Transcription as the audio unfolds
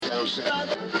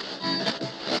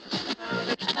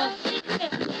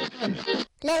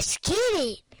Let's get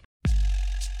it.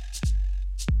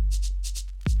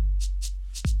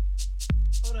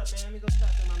 Hold up, man. Let me go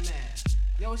talk to my man.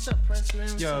 Yo, what's up, Prince,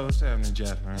 man? Yo, what's happening,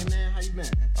 Jeff, man? Hey, man, how you been?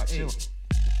 Chill.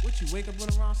 What, you wake up on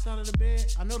the wrong side of the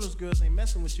bed? I know those girls ain't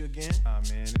messing with you again.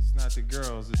 Man, it's not the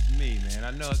girls, it's me, man.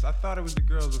 I thought it was the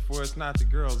girls before. It's not the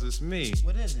girls, it's me.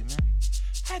 What is it, man?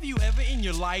 Have you ever in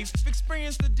your life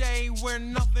experienced a day where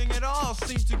nothing at all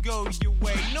seems to go your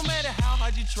way? No matter how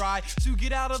hard you try to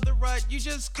get out of the rut, you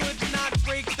just could not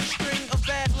break the string of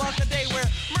bad luck. A day where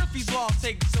Murphy's Law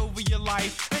takes over your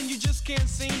life, and you just can't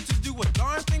seem to do a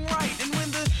darn thing right. And when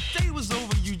the day was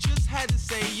over, you just had to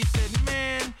say, you said,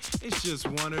 man, it's just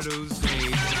one of those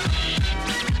days.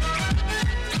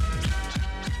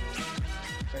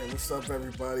 Hey, what's up,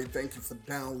 everybody? Thank you for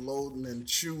downloading and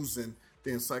choosing the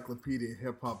Encyclopedia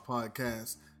Hip Hop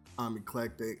Podcast. I'm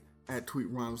Eclectic at Tweet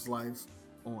Rhymes Life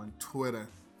on Twitter.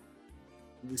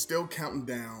 We're still counting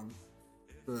down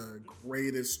the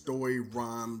greatest story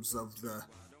rhymes of the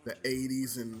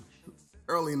 80s and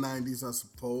early 90s, I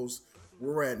suppose.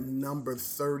 We're at number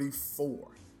 34.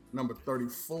 Number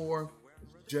 34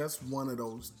 is just one of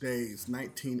those days,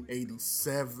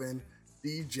 1987.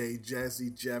 DJ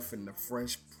Jazzy Jeff and the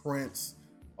Fresh Prince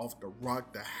off the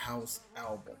Rock the House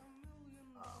album.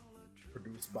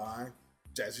 Produced by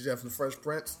Jazzy Jeff and the Fresh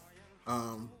Prince.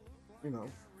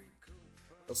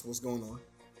 That's what's going on.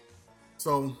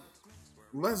 So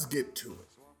let's get to it.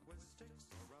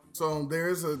 So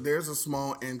there's a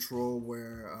small intro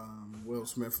where Will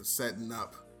Smith is setting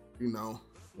up,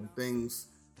 when things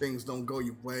don't go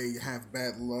your way, you have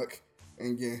bad luck,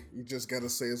 and you just gotta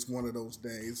say it's one of those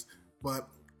days. But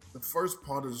the first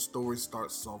part of the story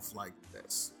starts off like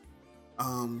this.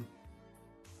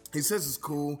 He says it's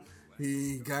cool.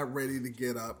 He got ready to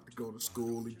get up to go to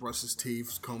school. He brushed his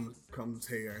teeth, combed his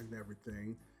hair and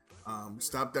everything.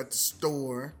 Stopped at the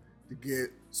store to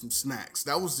get some snacks.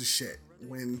 That was the shit.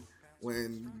 When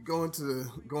you going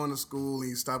to school and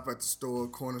you stop at the store,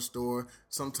 corner store.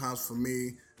 Sometimes for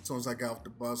me, as soon as I got off the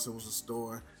bus, it was a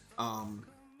store. You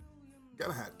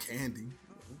gotta have candy.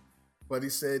 But he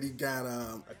said he got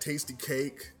a tasty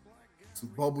cake, some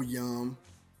bubble yum.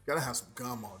 Gotta have some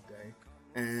gum all day,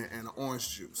 and an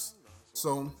orange juice.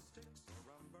 So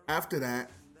after that,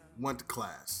 went to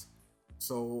class.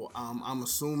 So I'm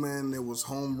assuming it was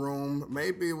homeroom.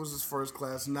 Maybe it was his first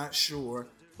class, not sure.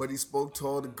 But he spoke to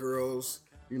all the girls,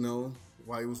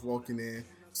 while he was walking in.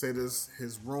 Said his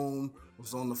room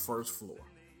was on the first floor.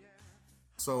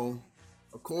 So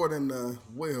according to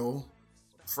Will,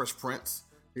 Fresh Prince,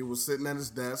 he was sitting at his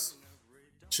desk,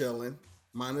 chilling,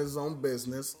 minding his own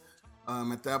business.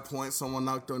 At that point, someone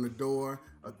knocked on the door.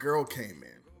 A girl came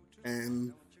in.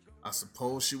 And I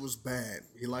suppose she was bad.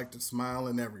 He liked to smile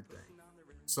and everything.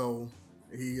 So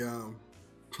he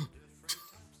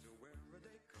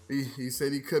he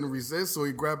said he couldn't resist, so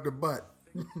he grabbed her butt.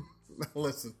 Now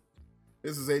listen,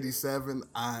 this is 87.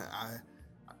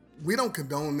 We don't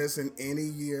condone this in any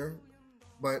year,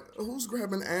 but who's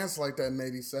grabbing ass like that in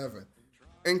 87?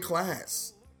 In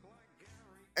class.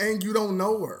 And you don't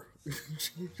know her.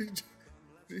 She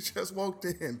just walked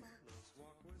in.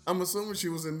 I'm assuming she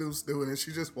was a new student and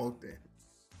she just walked in.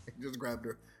 He just grabbed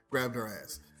her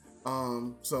ass.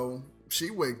 So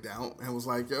she wigged out and was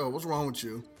like, yo, what's wrong with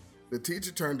you? The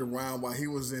teacher turned around while he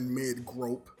was in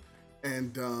mid-grope,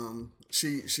 and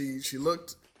she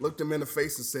looked him in the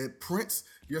face and said, Prince,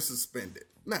 you're suspended.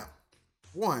 Now,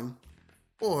 one,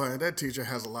 boy, that teacher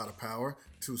has a lot of power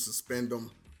to suspend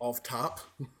him off top.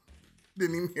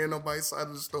 Didn't even hear nobody's side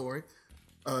of the story.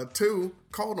 Two,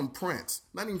 called him Prince,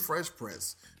 not even Fresh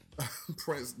Prince.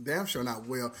 Prince, damn sure not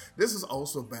Will. This is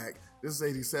also back. This is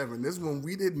 87. This is when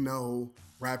we didn't know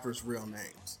rappers' real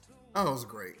names. Oh, it was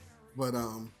great. But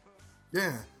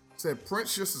said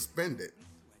Prince, you're suspended.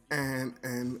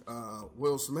 And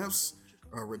Will Smith's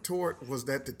retort was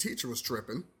that the teacher was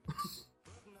tripping.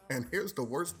 And here's the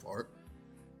worst part.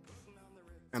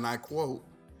 And I quote,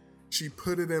 she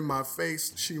put it in my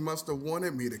face. She must have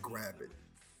wanted me to grab it.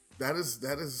 That is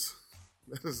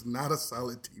not a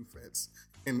solid defense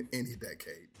in any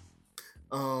decade.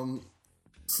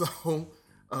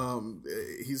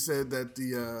 He said that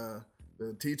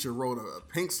the teacher wrote a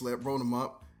pink slip, wrote him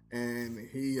up, and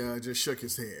he just shook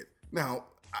his head. Now,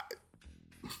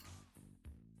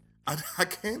 I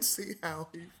can't see how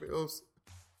he feels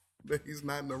that he's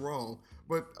not in the wrong,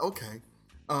 but okay.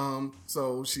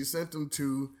 So she sent him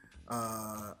to,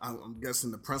 I'm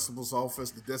guessing the principal's office,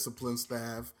 the discipline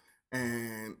staff,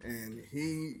 and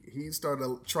he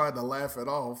tried to laugh it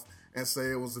off and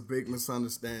say it was a big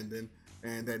misunderstanding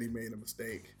and that he made a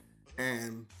mistake.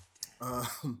 And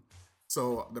Um,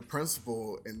 so the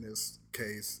principal in this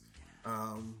case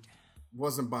um,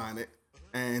 wasn't buying it,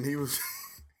 and he was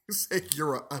he said,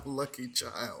 "You're an unlucky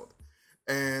child."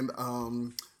 And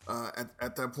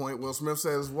at that point, Will Smith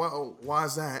says, "Well, why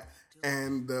is that?"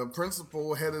 And the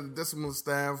principal, head of the discipline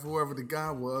staff, whoever the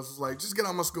guy was like, "Just get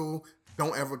out of my school.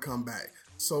 Don't ever come back."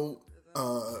 So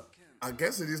I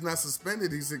guess that he's not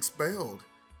suspended; he's expelled.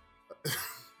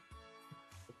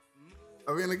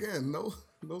 I mean, again, no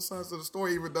sides of the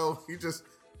story, even though he just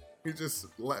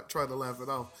tried to laugh it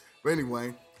off. But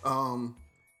anyway,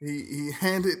 he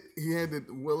handed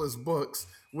Will his books,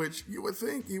 which you would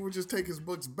think he would just take his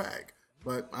books back,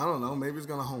 but I don't know. Maybe he's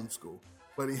gonna homeschool.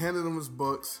 But he handed him his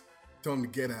books, told him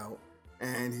to get out,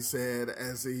 and he said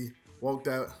as he walked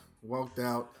out,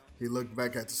 he looked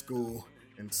back at the school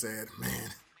and said,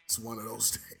 "Man, it's one of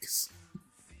those days."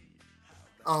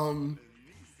 Um,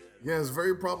 Yeah, it's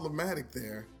very problematic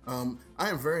there. I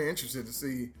am very interested to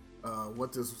see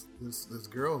what this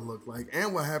girl looked like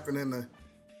and what happened in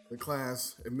the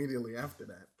class immediately after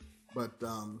that. But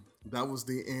that was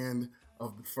the end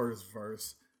of the first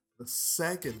verse. The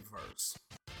second verse,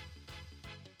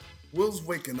 Will's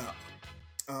waking up.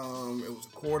 It was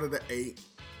 7:45. He's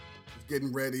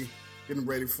getting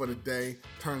ready for the day.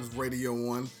 Turns radio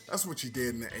on. That's what you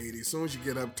did in the '80s. As soon as you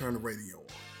get up, turn the radio on.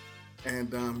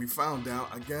 And he found out,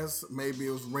 I guess maybe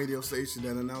it was a radio station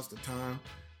that announced the time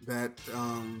that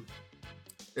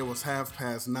it was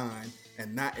 9:30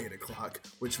 and not 8 o'clock,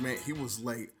 which meant he was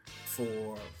late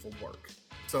for work.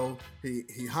 So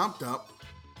he hopped up,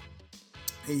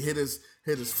 he hit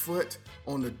his foot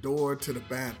on the door to the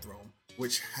bathroom,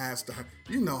 which has to hurt.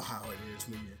 You know how it is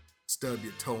when you stub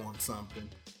your toe on something.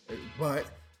 But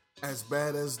as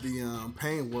bad as the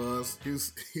pain was,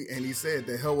 he said,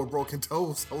 "The hell with broken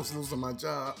toes, I was losing my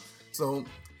job." So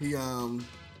he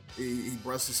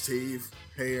brushed his teeth,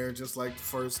 hair, just like the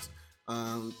first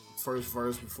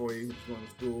verse before he was going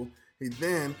to school. He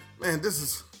then, man,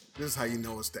 this is how you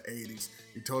know it's the '80s.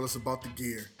 He told us about the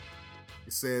gear.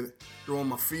 He said, "Threw on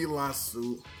my Fila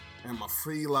suit and my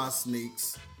Fila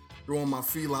sneaks, threw on my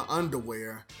Fila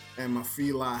underwear and my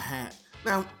Fila hat."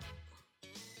 Now,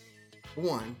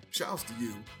 one, shouts to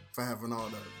you for having all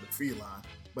the feline,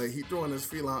 but he throwing his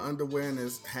feline underwear and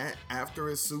his hat after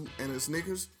his suit and his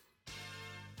sneakers.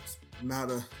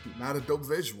 Not a dope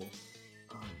visual.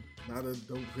 Not a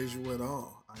dope visual at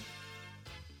all. I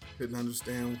couldn't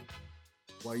understand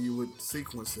why you would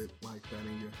sequence it like that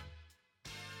in your.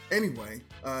 Anyway,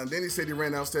 then he said he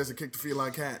ran downstairs and kicked the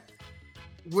feline cat,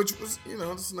 which was,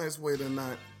 just a nice way to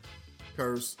not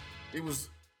curse. It was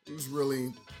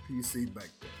really PC back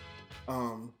then.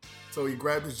 So he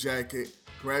grabbed his jacket,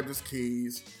 grabbed his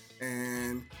keys,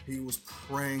 and he was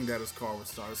praying that his car would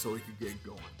start so he could get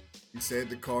going. He said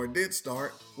the car did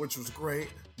start, which was great,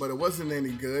 but it wasn't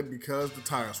any good because the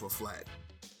tires were flat.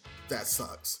 That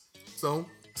sucks. So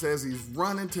says he's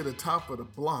running to the top of the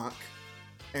block,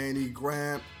 and he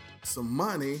grabbed some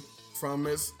money from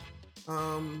his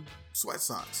sweat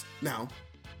socks. Now,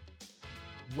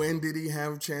 when did he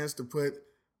have a chance to put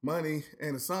money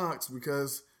in the socks?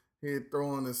 Because he'd throw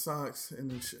on his socks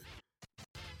and then shit.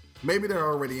 Maybe they're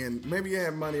already in. Maybe he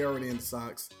had money already in the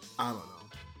socks. I don't know.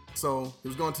 So he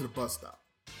was going to the bus stop.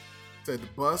 Said the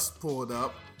bus pulled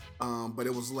up, but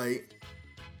it was late.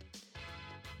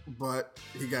 But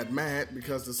he got mad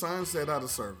because the sign said out of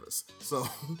service. So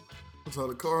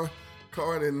the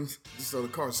car didn't. So the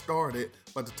car started,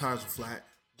 but the tires were flat.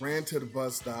 Ran to the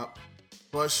bus stop.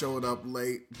 Bus showed up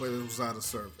late, but it was out of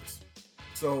service.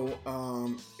 So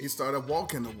he started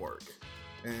walking to work,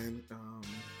 and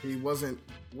he wasn't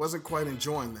quite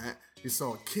enjoying that. He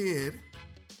saw a kid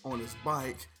on his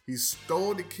bike. He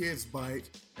stole the kid's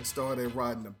bike and started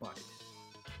riding the bike.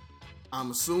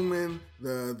 I'm assuming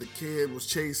the kid was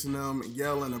chasing him and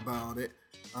yelling about it,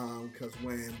 because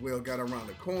when Will got around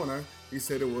the corner, he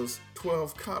said it was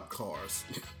 12 cop cars.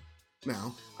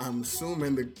 Now, I'm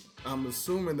assuming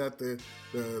that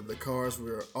the cars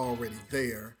were already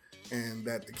there, and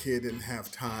that the kid didn't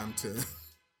have time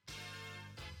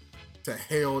to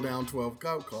hail down 12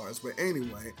 cop cars. But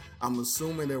anyway, I'm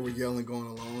assuming they were yelling going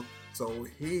along. So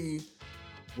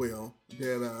Will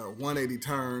did a 180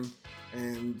 turn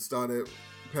and started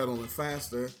pedaling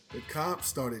faster. The cops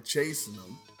started chasing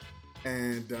him,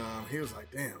 and he was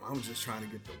like, "Damn, I'm just trying to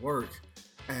get to work."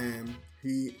 And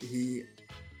he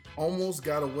almost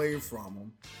got away from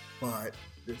him, but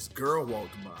this girl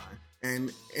walked by,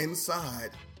 and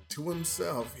inside, to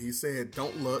himself, he said,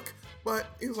 "Don't look," but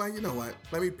he was like, "You know what,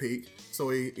 let me peek."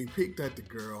 So he peeked at the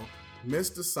girl,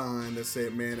 missed the sign that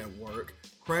said "man at work,"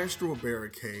 crashed through a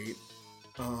barricade,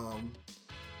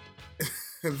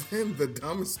 And then the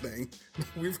dumbest thing,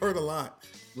 we've heard a lot,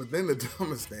 but then the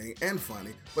dumbest thing, and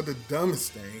funny, but the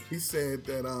dumbest thing, he said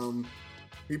that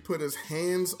he put his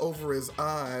hands over his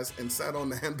eyes and sat on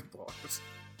the handlebars.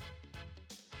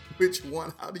 Which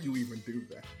one, how do you even do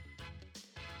that?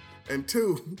 And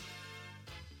two,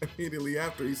 immediately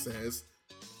after he says,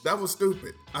 that was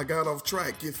stupid. I got off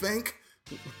track, you think?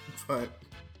 But,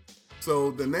 so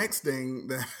the next thing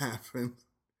that happened,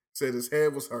 said his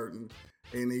head was hurting,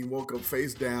 and he woke up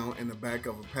face down in the back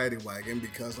of a paddy wagon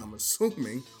because I'm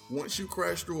assuming once you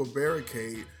crash through a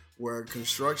barricade where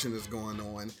construction is going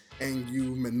on and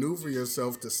you maneuver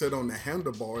yourself to sit on the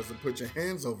handlebars and put your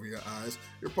hands over your eyes,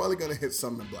 you're probably going to hit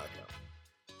something and black out.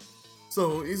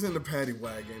 So he's in the paddy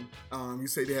wagon. You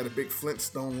say they had a big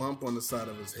Flintstone lump on the side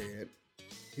of his head.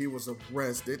 He was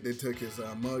arrested. They took his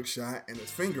mugshot and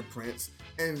his fingerprints,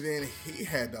 and then he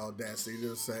had the audacity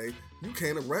to say, "You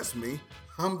can't arrest me.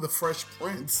 I'm the Fresh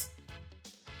Prince."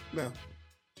 Now,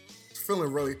 he's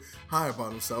feeling really high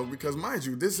about himself because, mind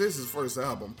you, this is his first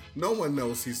album. No one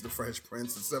knows he's the Fresh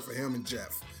Prince except for him and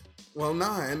Jeff. Well,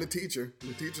 and the teacher.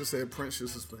 The teacher said Prince should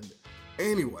suspend it.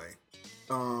 Anyway,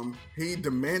 he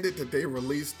demanded that they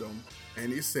release him,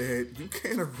 and he said, "You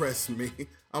can't arrest me.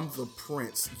 I'm the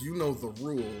Prince. You know the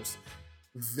rules."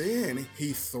 Then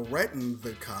he threatened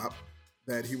the cop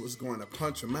that he was going to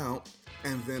punch him out,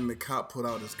 and then the cop put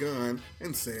out his gun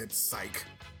and said, "Psych,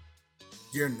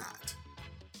 you're not."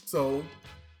 So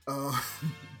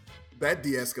that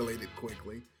de-escalated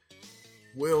quickly.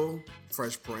 Will,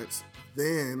 Fresh Prince,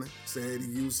 then said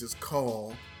he used his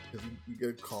call, because you get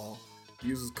a call, he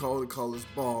used his call to call his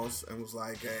boss and was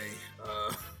like, "Hey,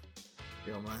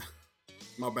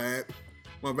 my bad.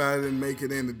 My bad, I didn't make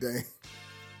it in today."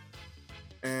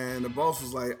 And the boss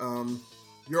was like,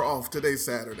 "You're off. Today's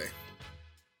Saturday."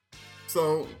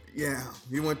 So, yeah,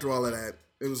 he went through all of that.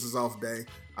 It was his off day.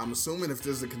 I'm assuming if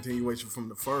this is a continuation from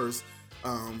the first,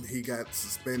 he got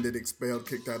suspended, expelled,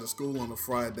 kicked out of school on a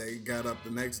Friday, got up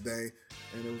the next day,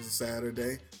 and it was a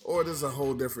Saturday, or there's a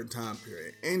whole different time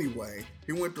period. Anyway,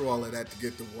 he went through all of that to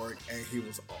get to work, and he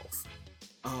was off.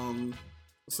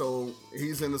 So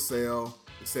he's in the cell.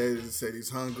 He said he's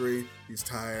hungry, he's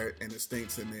tired, and it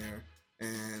stinks in there.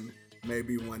 And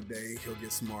maybe one day he'll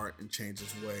get smart and change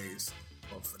his ways.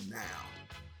 But for now,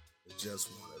 it's just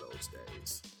one of those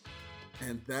days.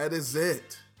 And that is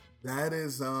it. That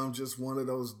is just one of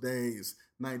those days.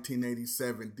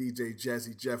 1987, DJ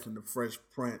Jazzy Jeff and the Fresh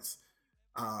Prince.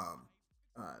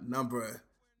 Number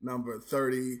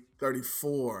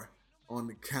 34 on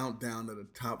the countdown of the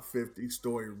top 50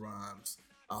 story rhymes.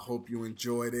 I hope you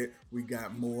enjoyed it. We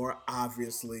got more,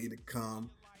 obviously, to come.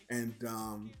 And,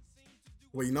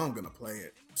 well, you know I'm going to play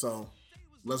it. So,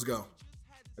 let's go.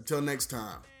 Until next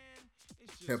time,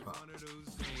 hip-hop.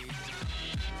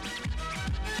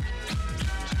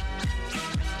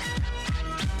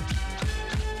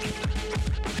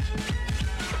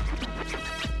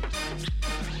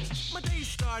 My day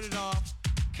started off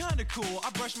kinda cool. I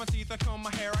brushed my teeth, I combed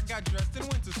my hair, I got dressed and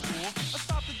went to school. I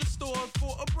stopped at the store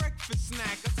for a breakfast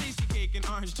snack, a tasty cake and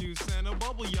orange juice and a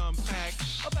bubble yum pack.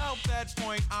 About that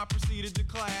point, I proceeded to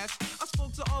class. I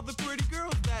spoke to all the pretty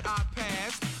girls that I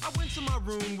passed. I went to my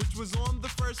room, which was on the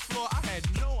first floor. I had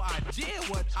no idea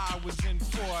what I was in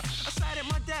for. I sat at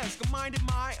my desk, I minded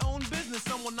my own business.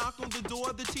 Someone knocked on the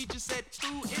door, the teacher said,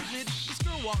 "Who is it?" This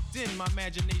girl walked in, my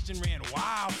imagination ran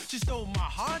wild. She stole my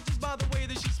heart just by the way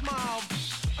that she smiled.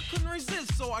 I couldn't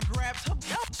resist, so I grabbed her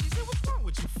belt. She said, "What's wrong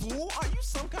with you, fool? Are you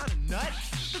some kind of nut?"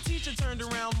 The teacher turned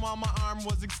around while my arm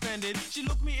was extended. She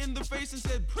looked me in the face and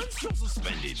said, "Prince, you're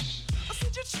suspended." I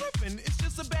said, "You're tripping, it's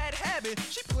just a bad habit."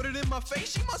 She put it in my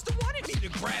face, she must have wanted me to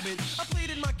grab it. I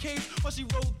pleaded my case while she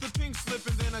wrote the pink slip,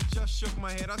 and then I just shook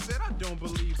my head. I said, "I don't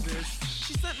believe this."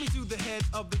 She sent me to the head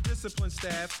of the discipline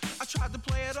staff. I tried to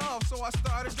play it off, so I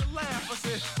started to laugh. I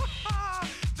said, "Ha ha,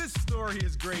 this story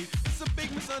is great. It's a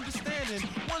big misunderstanding.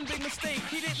 One big mistake,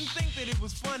 he didn't think that it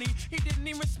was funny. He didn't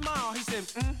even smile. He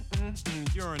said,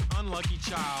 you're an unlucky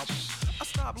child." I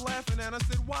stopped laughing and I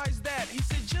said, "Why is that?" He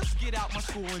said, "Just get out my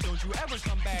school and don't you ever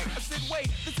come back." I said,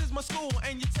 "Wait, this is my school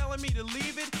and you're telling me to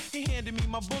leave it?" He handed me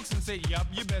my books and said, "Yup,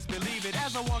 you best believe it."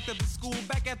 As I walked up to school,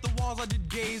 back at the walls I did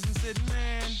gaze and said,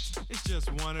 "Man, it's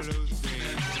just one of those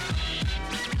days."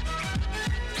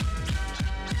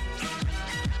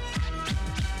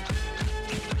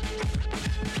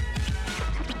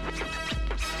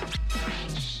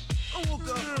 I woke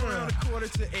up around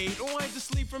 7:45. I went to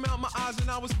sleep from out my eyes and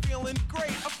I was feeling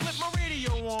great. I flipped my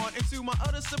radio on and to my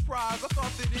utter surprise, I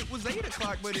thought that it was 8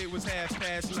 o'clock, but it was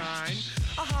 9:30.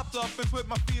 I hopped up and put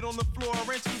my feet on the floor,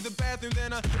 ran to the bathroom,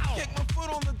 then I kicked my foot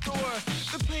foot on the door.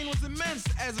 The pain was immense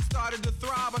as it started to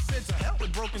throb. I said, to hell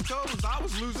with broken toes, I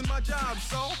was losing my job.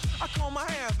 So I combed my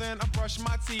hair, then I brushed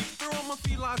my teeth, threw on my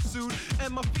feline suit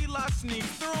and my feline sneaks,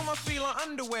 threw on my feline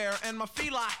underwear and my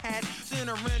feline hat. Then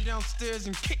I ran downstairs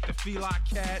and kicked the feline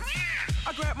cat.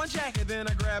 I grabbed my jacket, then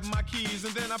I grabbed my keys,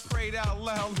 and then I prayed out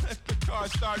loud, let the car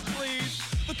start, please.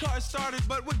 The car started,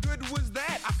 but what good was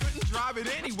that? I couldn't drive it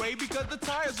anyway because the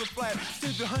tires were flat.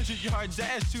 Did the 100-yard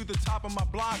dash to the top of my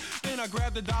block. Then I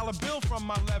grabbed a dollar bill from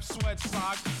my left sweat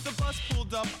sock. The bus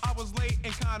pulled up, I was late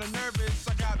and kinda nervous.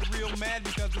 I got real mad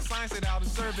because the sign said out of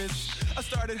service. I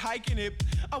started hiking it,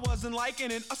 I wasn't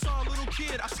liking it. I saw a little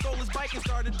kid, I stole his bike and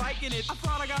started biking it. I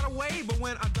thought I got away, but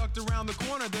when I ducked around the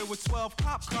corner, there were 12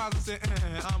 cop cars. I said,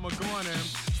 I'm a goner.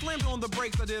 Slammed on the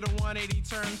brakes, I did a 180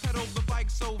 turn. Pedaled the bike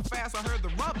so fast, I heard the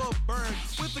rubber burn.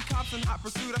 With the cops in hot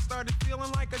pursuit, I started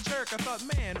feeling like a jerk. I thought,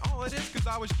 man, all it is cause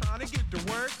I was trying to get to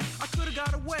work. I could've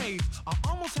got away, I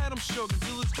almost had him shook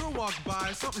until this girl walked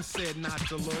by. Something said not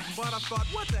to look, but I thought,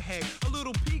 what the heck, a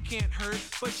little pee can't hurt.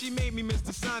 But she made me miss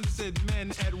the sign that said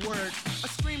men at work. I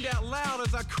screamed out loud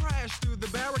as I crashed through the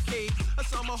barricade. I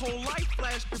saw my whole life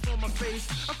flash before my face.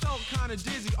 I felt kinda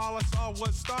dizzy, all I saw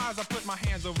was stars. I put my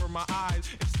hands over my eyes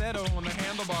instead of on the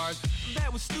handlebars.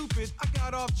 That was stupid, I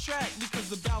got off track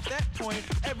because about that point,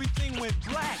 everything went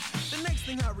black. The next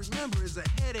thing I remember is a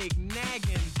headache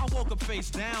nagging. I woke up face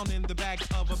down in the back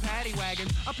of a paddy wagon.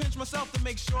 I pinched myself to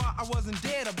make sure I wasn't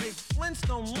dead. A big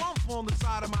Flintstone lump on the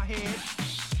side of my head.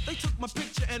 They took my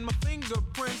picture and my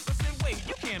fingerprints. I said, wait,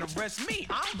 you can't arrest me.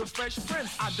 I'm the Fresh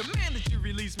Prince. I demand that you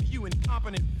release me, you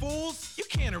incompetent fools. You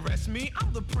can't arrest me.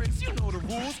 I'm the prince. You know the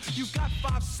rules. You got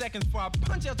 5 seconds before I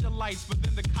punch out your lights. But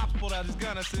then the cops pulled out his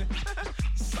gun. I said,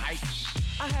 psych.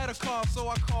 I had a call, so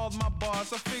I called my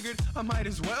boss. I figured I might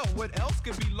as well. What else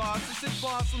could be lost? I said,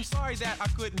 boss, I'm sorry that I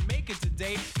couldn't make it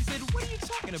today. He said, what are you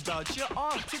talking about? You're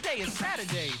off. Today is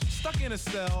Saturday. Stuck in a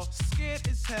cell, scared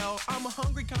as hell. I'm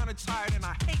hungry, kinda tired, and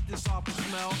I hate this awful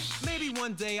smell. Maybe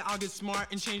one day I'll get smart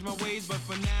and change my ways, but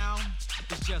for now,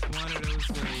 it's just one of those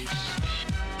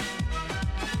days.